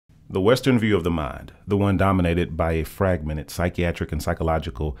The Western view of the mind, the one dominated by a fragmented psychiatric and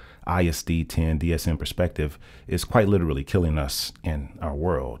psychological ICD and DSM perspective, is quite literally killing us in our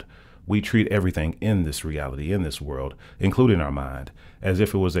world. We treat everything in this reality, in this world, including our mind, as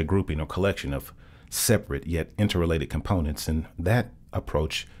if it was a grouping or collection of separate yet interrelated components, and that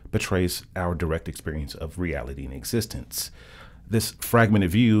approach betrays our direct experience of reality and existence. This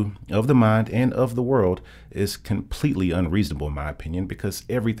fragmented view of the mind and of the world is completely unreasonable, in my opinion, because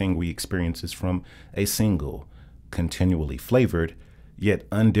everything we experience is from a single, continually flavored, yet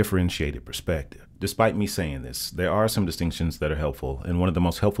undifferentiated perspective. Despite me saying this, there are some distinctions that are helpful, and one of the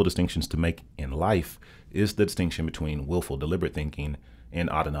most helpful distinctions to make in life is the distinction between willful, deliberate thinking and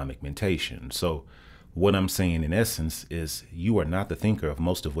autonomic mentation. So what I'm saying in essence is you are not the thinker of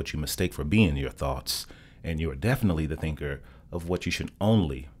most of what you mistake for being your thoughts, and you are definitely the thinker of what you should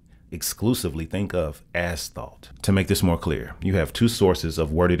only exclusively think of as thought. To make this more clear, you have two sources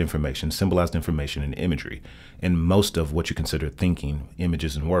of worded information, symbolized information, and imagery, and most of what you consider thinking,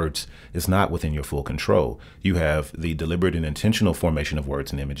 images, and words is not within your full control. You have the deliberate and intentional formation of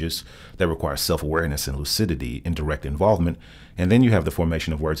words and images that require self-awareness and lucidity and direct involvement, and then you have the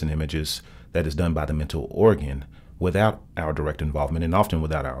formation of words and images that is done by the mental organ without our direct involvement and often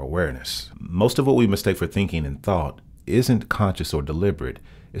without our awareness. Most of what we mistake for thinking and thought isn't conscious or deliberate.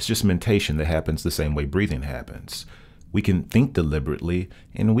 It's just mentation that happens the same way breathing happens. We can think deliberately,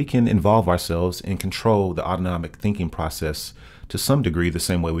 and we can involve ourselves and control the autonomic thinking process to some degree the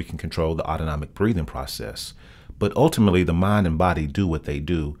same way we can control the autonomic breathing process. But ultimately, the mind and body do what they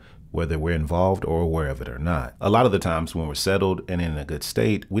do, whether we're involved or aware of it or not. A lot of the times when we're settled and in a good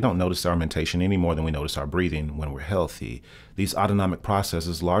state, we don't notice our mentation any more than we notice our breathing when we're healthy. These autonomic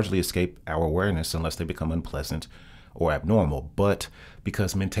processes largely escape our awareness unless they become unpleasant or abnormal, but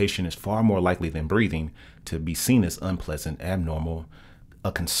because mentation is far more likely than breathing to be seen as unpleasant, abnormal,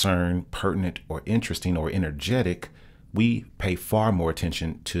 a concern, pertinent, or interesting, or energetic, we pay far more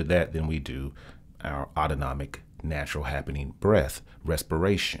attention to that than we do our autonomic, natural happening breath,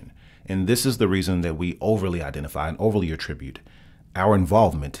 respiration. And this is the reason that we overly identify and overly attribute our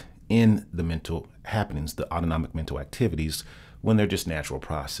involvement in the mental happenings, the autonomic mental activities, when they're just natural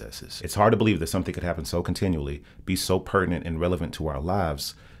processes. It's hard to believe that something could happen so continually, be so pertinent and relevant to our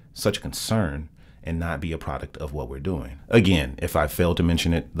lives, such a concern, and not be a product of what we're doing. Again, if I failed to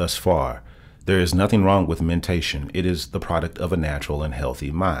mention it thus far, there is nothing wrong with mentation. It is the product of a natural and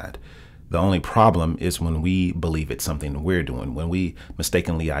healthy mind. The only problem is when we believe it's something we're doing, when we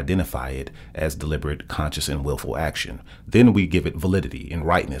mistakenly identify it as deliberate, conscious, and willful action. Then we give it validity and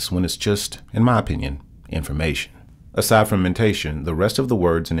rightness when it's just, in my opinion, information. Aside from mentation, the rest of the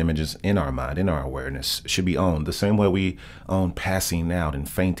words and images in our mind, in our awareness, should be owned the same way we own passing out and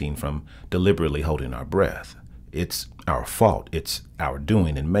fainting from deliberately holding our breath. It's our fault. It's our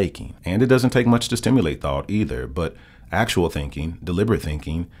doing and making. And it doesn't take much to stimulate thought either, but actual thinking, deliberate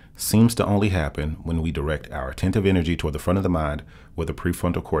thinking, seems to only happen when we direct our attentive energy toward the front of the mind where the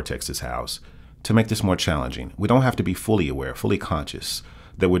prefrontal cortex is housed. To make this more challenging, we don't have to be fully aware, fully conscious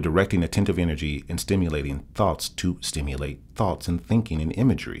that we're directing attentive energy and stimulating thoughts to stimulate thoughts and thinking and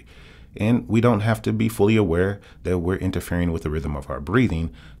imagery. And we don't have to be fully aware that we're interfering with the rhythm of our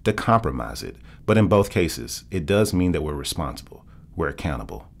breathing to compromise it. But in both cases, it does mean that we're responsible, we're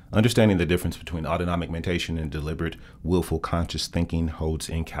accountable. Understanding the difference between autonomic mentation and deliberate, willful, conscious thinking holds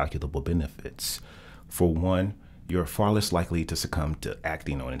incalculable benefits. For one, you're far less likely to succumb to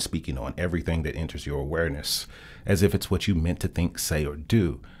acting on and speaking on everything that enters your awareness as if it's what you meant to think, say, or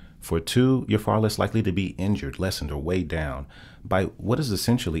do. For two, you're far less likely to be injured, lessened, or weighed down by what is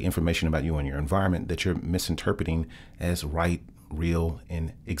essentially information about you and your environment that you're misinterpreting as right, real,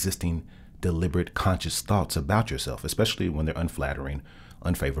 and existing deliberate, conscious thoughts about yourself, especially when they're unflattering,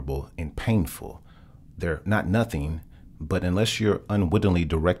 unfavorable, and painful. They're not nothing, but unless you're unwittingly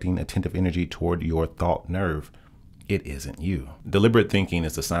directing attentive energy toward your thought nerve, it isn't you. Deliberate thinking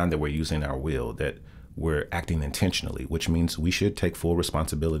is a sign that we're using our will, that we're acting intentionally, which means we should take full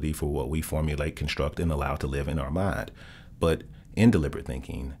responsibility for what we formulate, construct, and allow to live in our mind. But in deliberate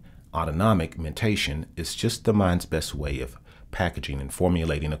thinking, autonomic mentation is just the mind's best way of packaging and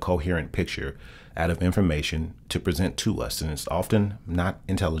formulating a coherent picture out of information to present to us. And it's often not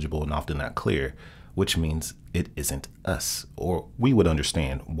intelligible and often not clear, which means it isn't us, or we would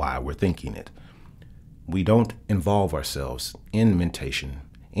understand why we're thinking it. We don't involve ourselves in mentation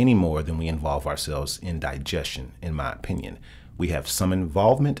any more than we involve ourselves in digestion, in my opinion. We have some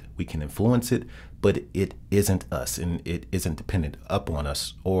involvement, we can influence it, but it isn't us, and it isn't dependent upon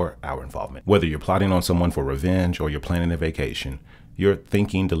us or our involvement. Whether you're plotting on someone for revenge or you're planning a vacation, you're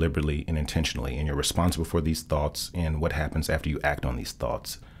thinking deliberately and intentionally, and you're responsible for these thoughts and what happens after you act on these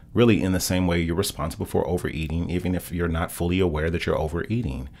thoughts. really in the same way you're responsible for overeating, even if you're not fully aware that you're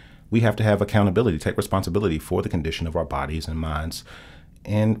overeating. We have to have accountability, take responsibility for the condition of our bodies and minds,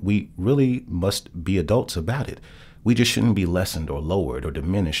 and we really must be adults about it. We just shouldn't be lessened or lowered or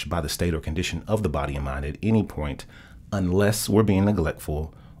diminished by the state or condition of the body and mind at any point, unless we're being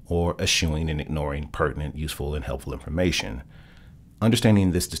neglectful or eschewing and ignoring pertinent, useful, and helpful information.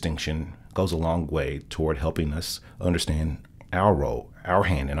 Understanding this distinction goes a long way toward helping us understand our role, our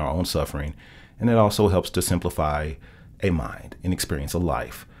hand in our own suffering, and it also helps to simplify a mind and experience a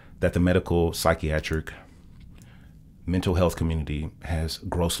life that the medical, psychiatric, mental health community has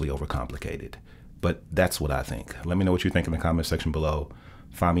grossly overcomplicated. But that's what I think. Let me know what you think in the comment section below.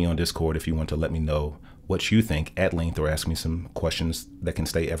 Find me on Discord if you want to let me know what you think at length, or ask me some questions that can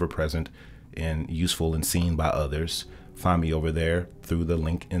stay ever present and useful and seen by others. Find me over there through the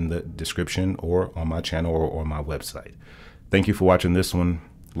link in the description or on my channel or my website. Thank you for watching this one.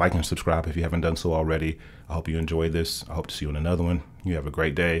 Like and subscribe if you haven't done so already. I hope you enjoyed this. I hope to see you in another one. You have a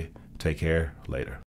great day. Take care. Later.